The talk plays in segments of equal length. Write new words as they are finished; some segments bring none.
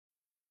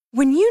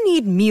When you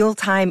need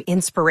mealtime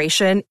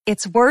inspiration,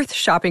 it's worth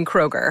shopping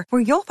Kroger,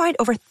 where you'll find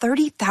over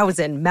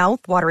 30,000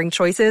 mouth-watering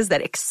choices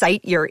that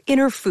excite your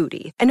inner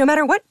foodie. And no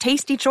matter what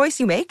tasty choice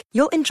you make,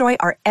 you'll enjoy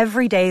our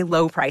everyday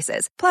low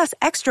prices, plus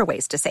extra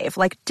ways to save,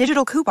 like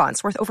digital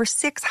coupons worth over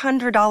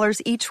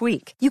 $600 each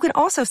week. You can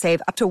also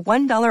save up to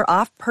 $1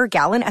 off per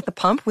gallon at the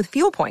pump with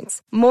fuel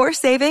points. More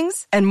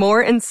savings and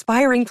more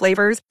inspiring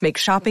flavors make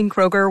shopping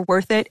Kroger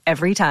worth it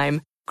every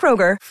time.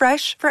 Kroger,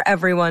 fresh for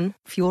everyone.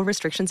 Fuel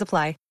restrictions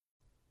apply.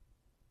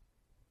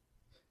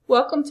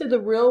 Welcome to the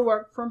Real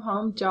Work From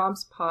Home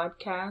Jobs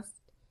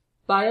Podcast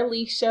by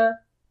Alicia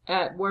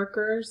at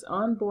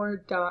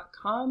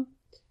workersonboard.com.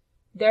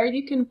 There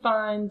you can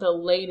find the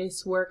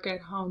latest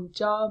work-at-home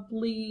job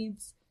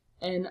leads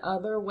and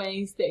other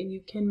ways that you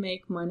can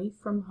make money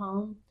from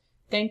home.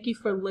 Thank you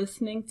for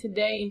listening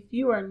today. If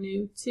you are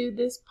new to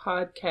this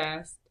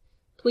podcast,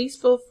 please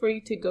feel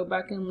free to go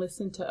back and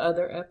listen to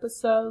other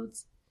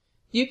episodes.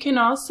 You can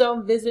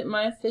also visit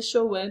my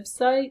official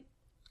website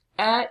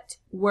at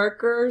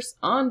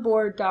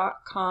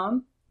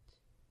workersonboard.com.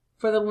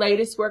 For the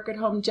latest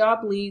work-at-home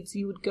job leads,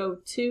 you would go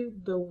to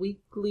the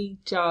weekly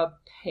job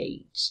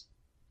page.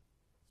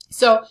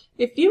 So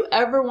if you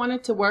ever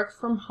wanted to work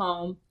from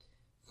home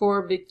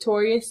for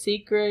Victoria's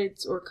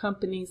Secrets or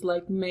companies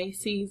like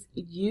Macy's,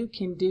 you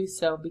can do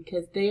so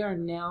because they are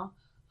now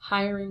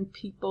hiring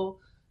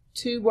people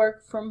to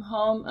work from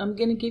home. I'm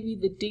going to give you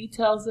the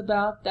details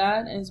about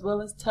that, as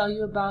well as tell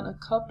you about a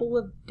couple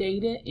of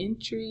data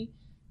entry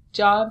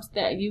jobs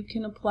that you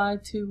can apply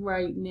to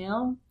right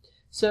now.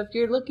 So if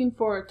you're looking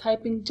for a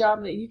typing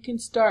job that you can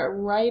start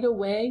right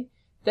away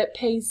that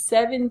pays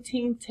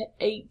 $17 to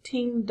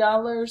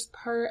 $18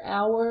 per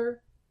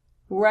hour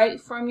right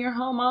from your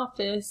home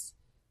office,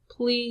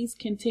 please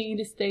continue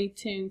to stay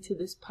tuned to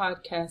this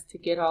podcast to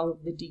get all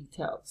of the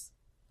details.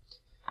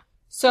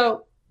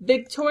 So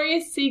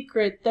Victoria's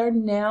Secret, they're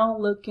now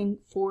looking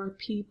for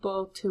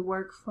people to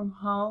work from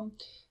home.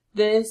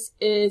 This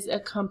is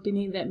a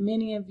company that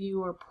many of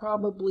you are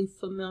probably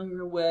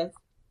familiar with.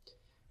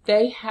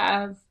 They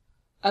have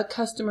a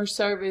customer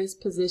service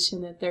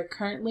position that they're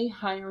currently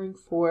hiring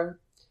for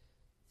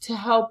to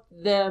help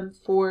them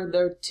for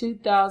their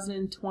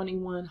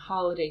 2021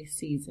 holiday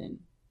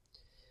season.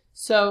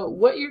 So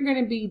what you're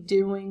going to be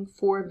doing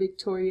for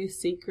Victoria's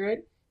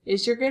Secret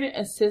is you're going to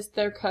assist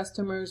their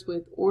customers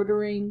with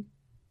ordering,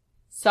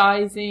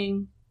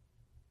 sizing,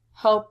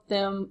 help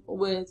them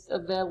with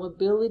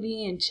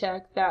availability and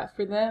check that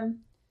for them,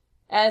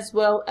 as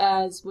well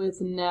as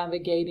with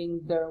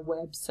navigating their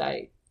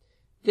website.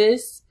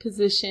 This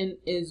position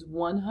is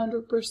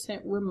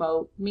 100%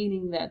 remote,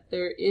 meaning that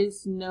there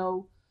is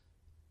no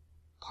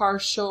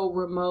partial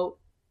remote,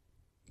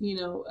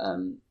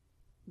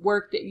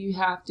 work that you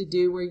have to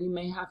do where you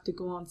may have to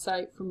go on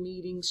site for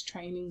meetings,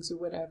 trainings, or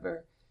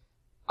whatever.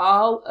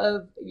 All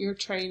of your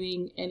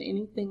training and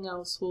anything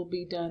else will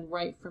be done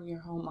right from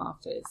your home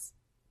office.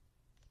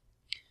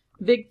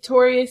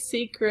 Victoria's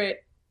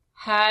Secret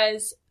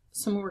has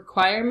some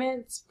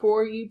requirements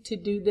for you to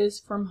do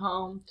this from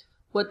home.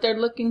 What they're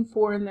looking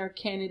for in their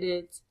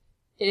candidates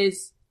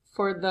is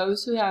for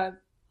those who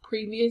have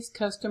previous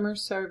customer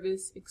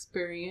service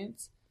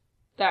experience.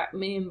 That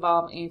may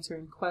involve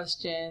answering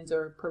questions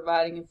or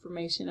providing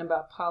information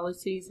about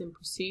policies and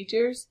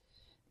procedures.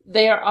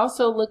 They are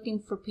also looking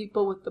for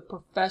people with the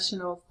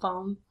professional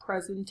phone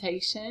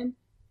presentation,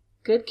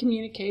 good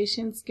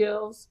communication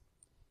skills,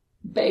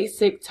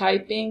 basic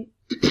typing,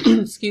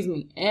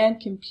 and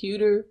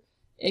computer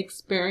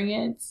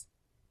experience.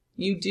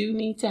 You do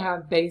need to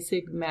have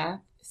basic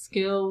math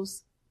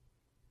skills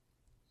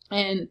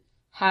and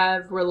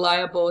have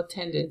reliable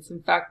attendance.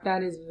 In fact,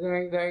 that is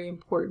very, very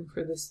important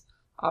for this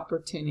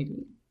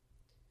opportunity.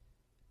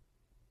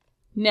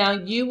 Now,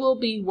 you will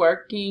be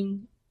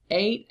working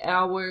 8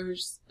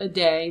 hours a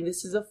day.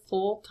 This is a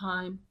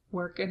full-time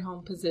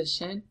work-at-home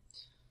position.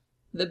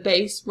 The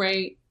base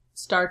rate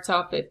starts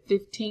off at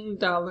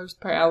 $15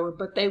 per hour,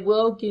 but they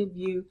will give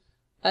you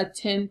a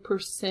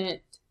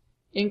 10%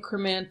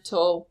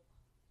 incremental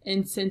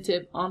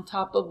incentive on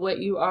top of what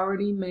you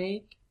already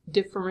make,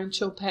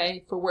 differential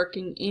pay for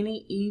working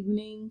any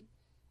evening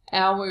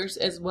hours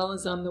as well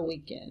as on the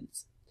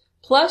weekends.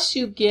 Plus,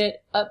 you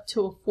get up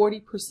to a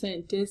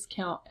 40%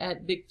 discount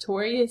at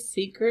Victoria's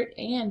Secret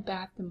and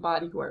Bath &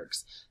 Body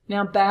Works.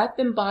 Now, Bath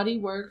 & Body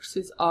Works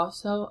is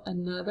also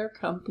another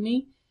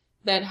company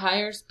that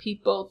hires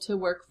people to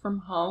work from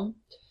home.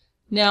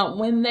 Now,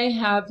 when they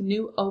have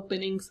new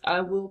openings,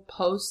 I will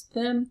post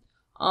them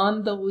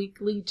on the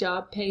weekly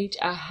job page.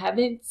 I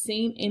haven't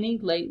seen any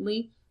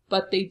lately,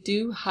 but they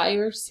do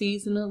hire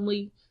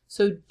seasonally,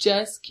 so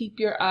just keep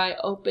your eye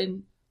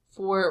open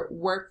for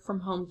work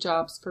from home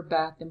jobs for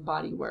Bath &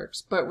 Body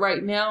Works. But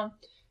right now,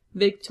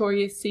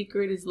 Victoria's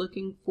Secret is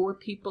looking for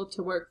people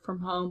to work from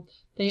home.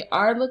 They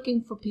are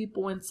looking for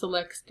people in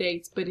select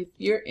states, but if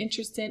you're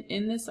interested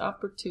in this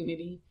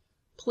opportunity,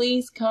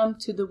 please come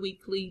to the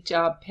weekly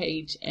job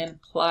page and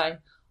apply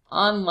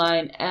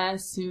online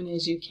as soon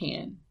as you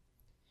can.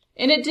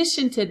 In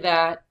addition to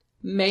that,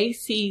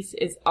 Macy's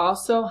is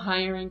also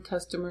hiring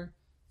customer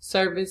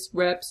service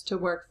reps to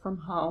work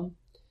from home.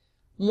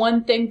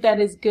 One thing that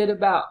is good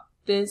about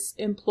this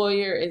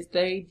employer is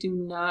they do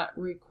not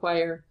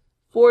require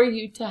for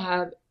you to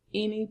have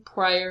any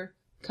prior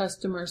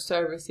customer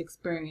service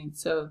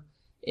experience. So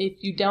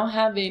if you don't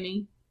have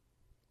any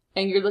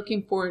and you're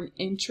looking for an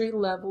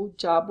entry-level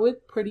job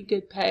with pretty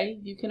good pay,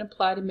 you can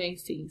apply to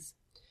Macy's.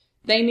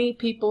 They need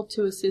people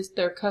to assist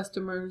their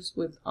customers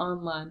with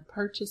online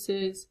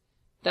purchases.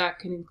 That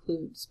can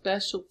include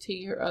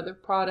specialty or other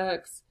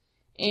products,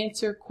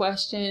 answer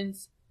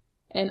questions,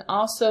 and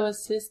also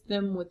assist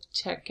them with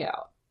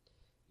checkout.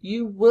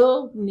 You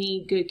will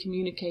need good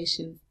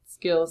communication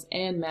skills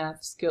and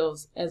math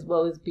skills, as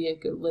well as be a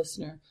good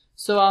listener.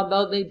 So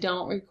although they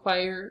don't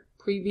require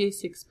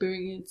previous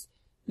experience,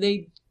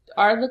 they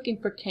are looking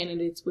for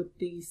candidates with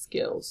these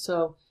skills.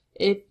 So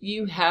if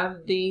you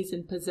have these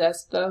and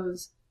possess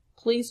those,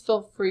 please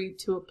feel free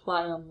to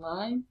apply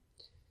online.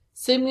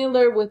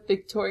 Similar with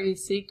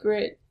Victoria's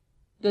Secret,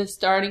 the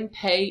starting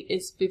pay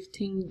is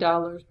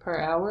 $15 per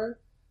hour,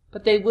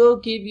 but they will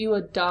give you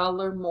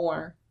 $1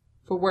 more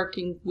for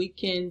working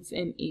weekends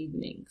and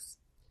evenings.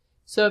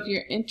 So if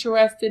you're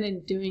interested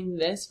in doing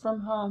this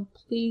from home,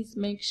 please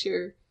make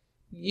sure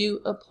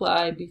you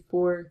apply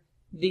before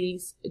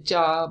these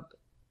jobs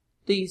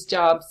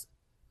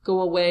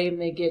go away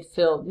and they get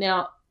filled.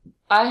 Now,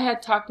 I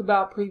had talked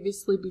about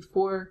previously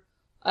before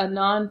a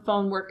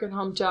non-phone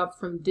work-at-home job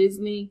from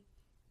Disney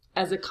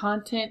as a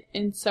content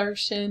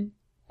insertion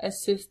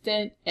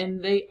assistant,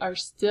 and they are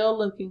still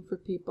looking for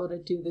people to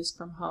do this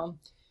from home.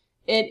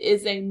 It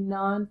is a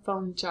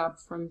non-phone job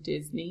from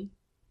Disney.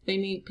 They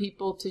need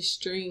people to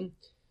stream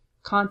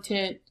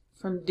content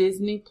from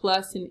Disney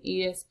Plus and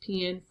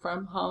ESPN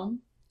from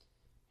home.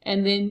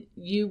 And then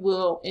you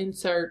will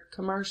insert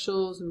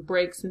commercials and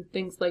breaks and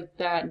things like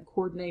that and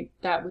coordinate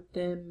that with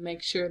them,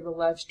 make sure the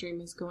live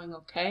stream is going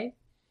okay.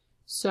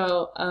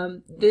 So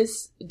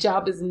this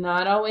job is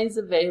not always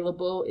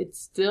available. It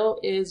still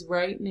is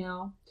right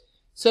now.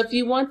 So if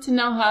you want to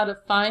know how to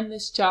find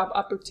this job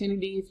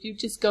opportunity, if you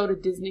just go to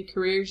Disney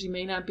Careers, you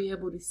may not be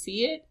able to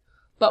see it.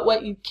 But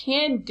what you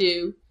can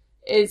do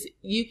is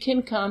you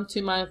can come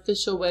to my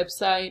official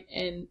website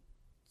and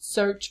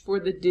search for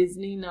the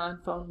Disney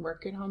non-phone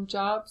work-at-home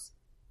jobs.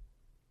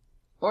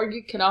 Or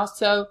you can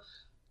also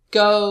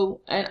go,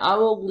 and I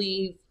will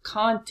leave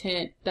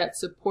content that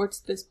supports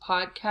this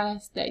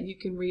podcast that you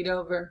can read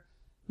over.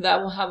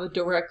 That will have a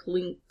direct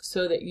link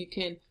so that you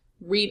can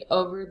read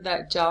over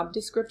that job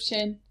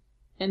description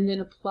and then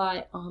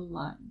apply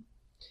online.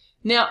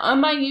 Now,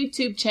 on my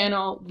YouTube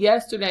channel,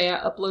 yesterday I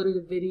uploaded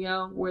a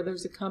video where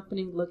there's a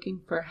company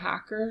looking for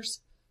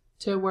hackers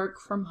to work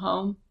from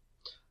home.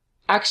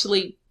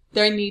 Actually,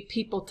 they need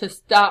people to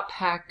stop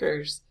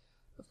hackers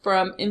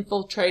from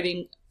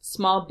infiltrating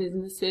small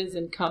businesses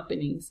and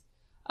companies.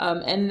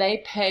 And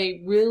they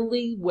pay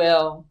really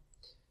well,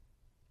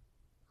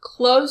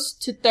 close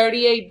to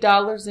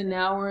 $38 an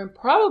hour and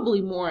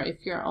probably more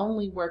if you're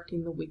only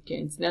working the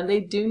weekends. Now, they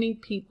do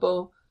need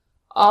people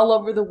all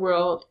over the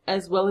world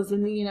as well as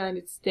in the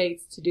United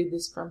States to do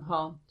this from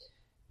home.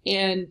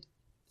 And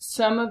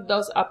some of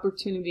those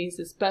opportunities,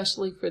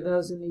 especially for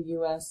those in the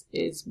U.S.,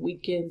 is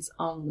weekends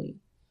only.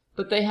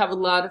 But they have a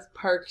lot of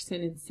perks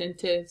and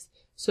incentives.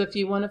 So if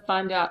you want to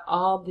find out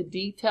all the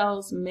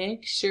details,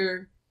 make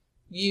sure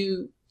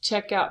you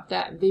check out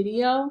that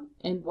video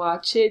and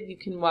watch it. You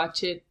can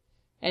watch it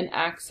and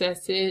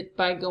access it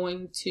by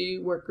going to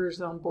Workers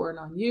on Board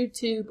on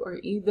YouTube, or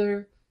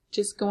either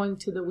just going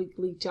to the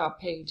weekly job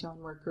page on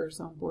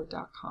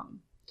workersonboard.com.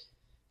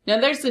 Now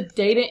there's a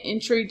data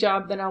entry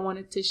job that I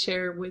wanted to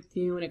share with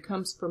you, and it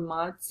comes from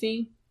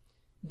Modsy.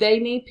 They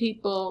need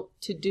people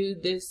to do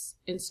this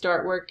and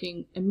start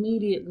working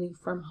immediately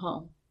from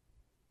home.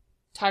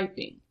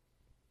 Typing.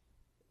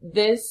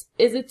 This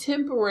is a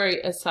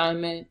temporary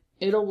assignment.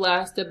 It'll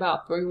last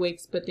about 3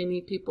 weeks, but they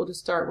need people to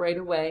start right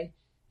away.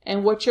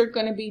 And what you're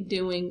going to be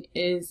doing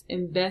is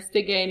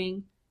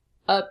investigating,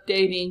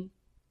 updating,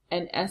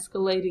 and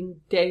escalating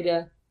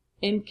data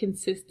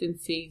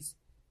inconsistencies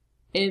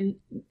in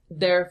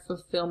their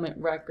fulfillment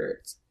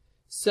records.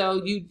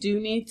 So you do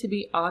need to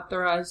be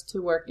authorized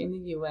to work in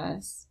the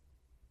U.S.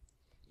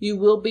 You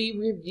will be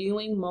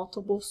reviewing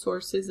multiple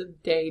sources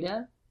of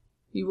data.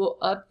 You will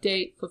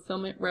update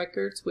fulfillment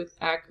records with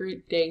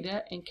accurate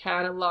data and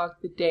catalog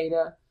the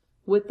data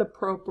with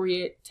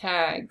appropriate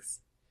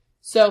tags.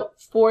 So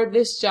for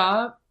this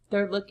job,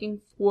 they're looking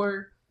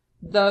for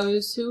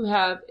those who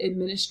have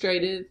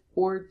administrative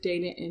or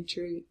data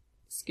entry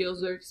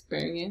skills or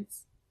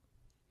experience,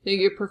 that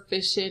you're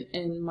proficient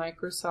in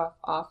Microsoft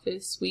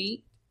Office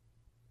suite,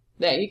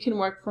 that you can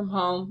work from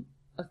home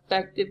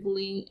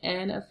effectively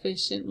and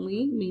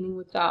efficiently, meaning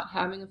without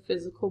having a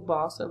physical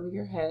boss over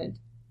your head.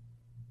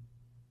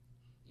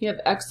 You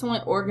have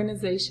excellent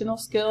organizational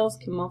skills,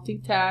 can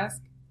multitask,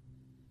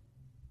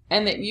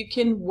 and that you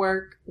can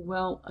work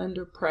well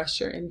under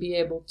pressure and be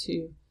able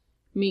to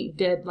meet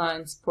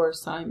deadlines for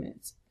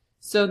assignments.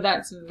 So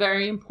that's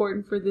very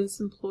important for this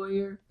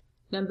employer.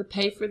 Now the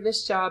pay for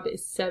this job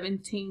is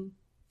 $17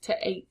 to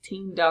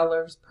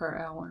 $18 per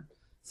hour.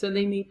 So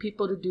they need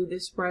people to do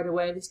this right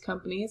away. This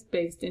company is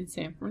based in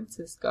San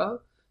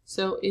Francisco.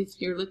 So if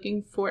you're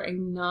looking for a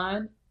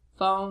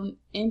non-phone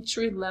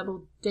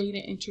entry-level data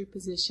entry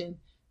position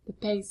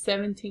that pays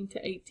 $17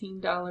 to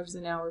 $18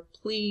 an hour,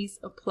 please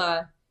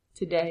apply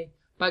today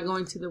by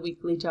going to the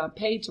weekly job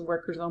page of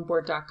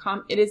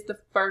workersonboard.com. It is the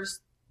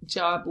first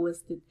job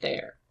listed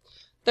there.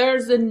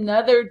 There's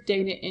another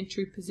data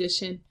entry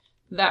position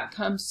that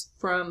comes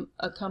from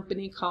a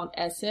company called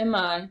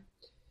SMI.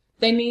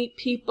 They need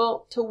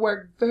people to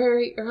work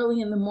very early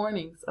in the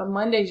mornings. On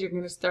Mondays, you're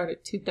going to start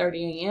at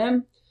 2:30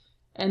 a.m.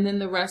 And then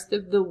the rest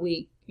of the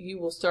week, you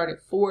will start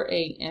at 4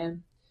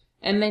 a.m.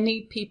 And they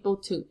need people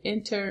to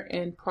enter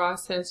and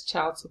process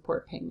child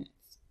support payments.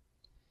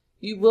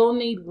 You will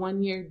need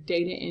 1 year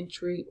data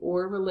entry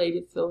or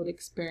related field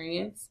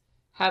experience,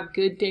 have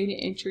good data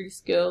entry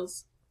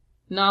skills,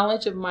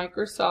 knowledge of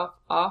Microsoft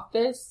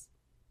Office,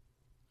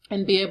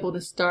 and be able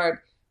to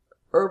start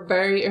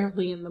very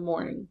early in the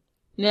morning.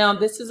 Now,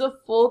 this is a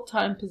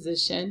full-time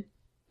position.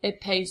 It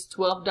pays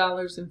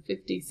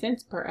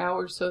 $12.50 per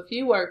hour. So if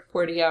you work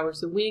 40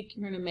 hours a week,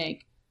 you're going to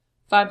make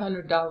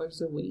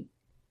 $500 a week.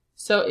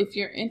 So if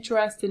you're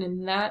interested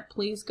in that,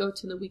 please go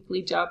to the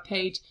weekly job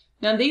page.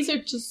 Now, these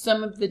are just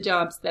some of the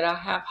jobs that I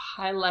have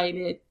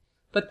highlighted,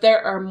 but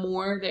there are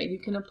more that you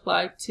can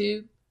apply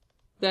to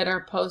that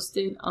are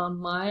posted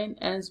online,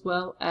 as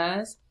well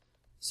as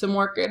some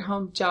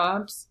work-at-home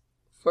jobs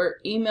for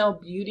email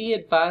beauty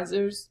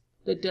advisors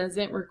that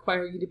doesn't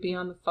require you to be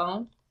on the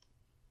phone.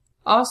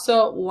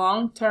 Also,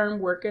 long-term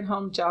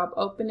work-at-home job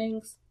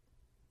openings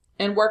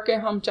and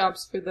work-at-home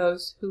jobs for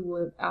those who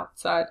live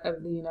outside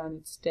of the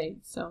United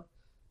States. So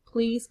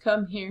please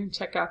come here and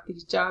check out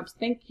these jobs.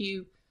 Thank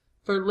you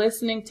for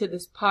listening to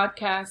this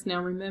podcast.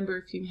 Now remember,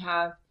 if you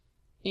have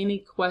any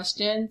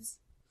questions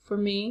for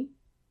me,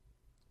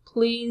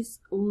 please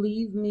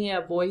leave me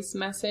a voice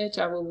message.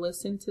 I will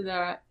listen to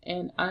that,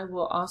 and I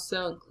will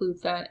also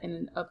include that in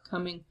an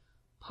upcoming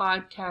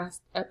podcast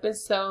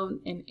episode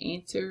and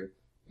answer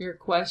your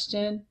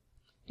question.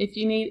 If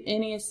you need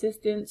any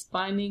assistance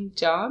finding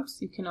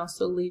jobs, you can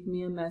also leave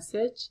me a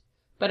message.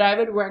 But I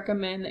would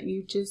recommend that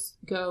you just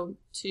go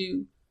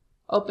to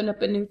open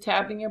up a new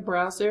tab in your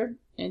browser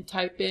and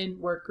type in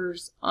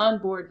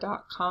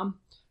workersonboard.com.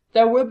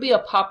 There will be a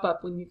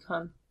pop-up when you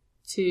come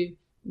to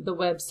the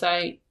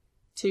website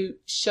to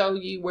show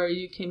you where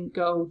you can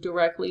go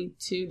directly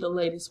to the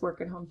latest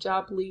work-at-home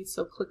job leads.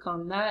 So click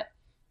on that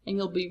and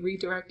you'll be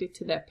redirected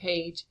to that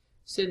page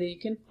so that you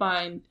can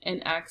find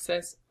and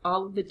access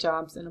all of the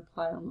jobs and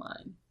apply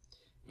online.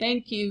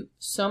 Thank you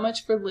so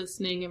much for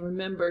listening. And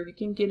remember, you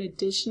can get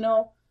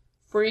additional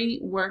free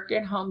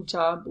work-at-home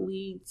job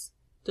leads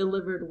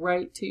delivered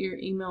right to your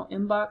email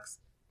inbox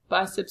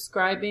by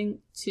subscribing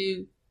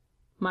to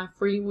my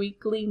free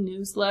weekly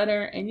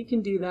newsletter. And you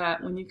can do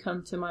that when you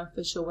come to my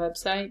official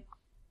website.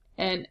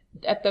 And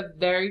at the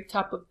very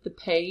top of the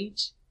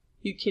page,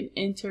 you can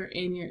enter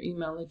in your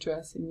email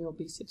address and you'll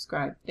be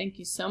subscribed. Thank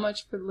you so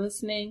much for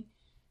listening.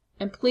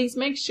 And please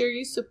make sure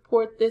you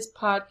support this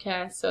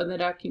podcast so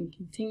that I can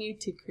continue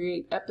to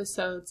create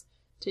episodes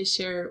to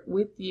share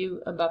with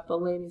you about the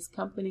latest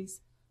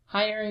companies,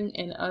 hiring,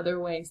 and other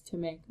ways to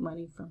make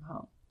money from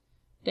home.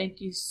 Thank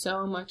you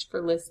so much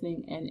for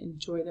listening and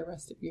enjoy the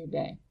rest of your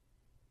day.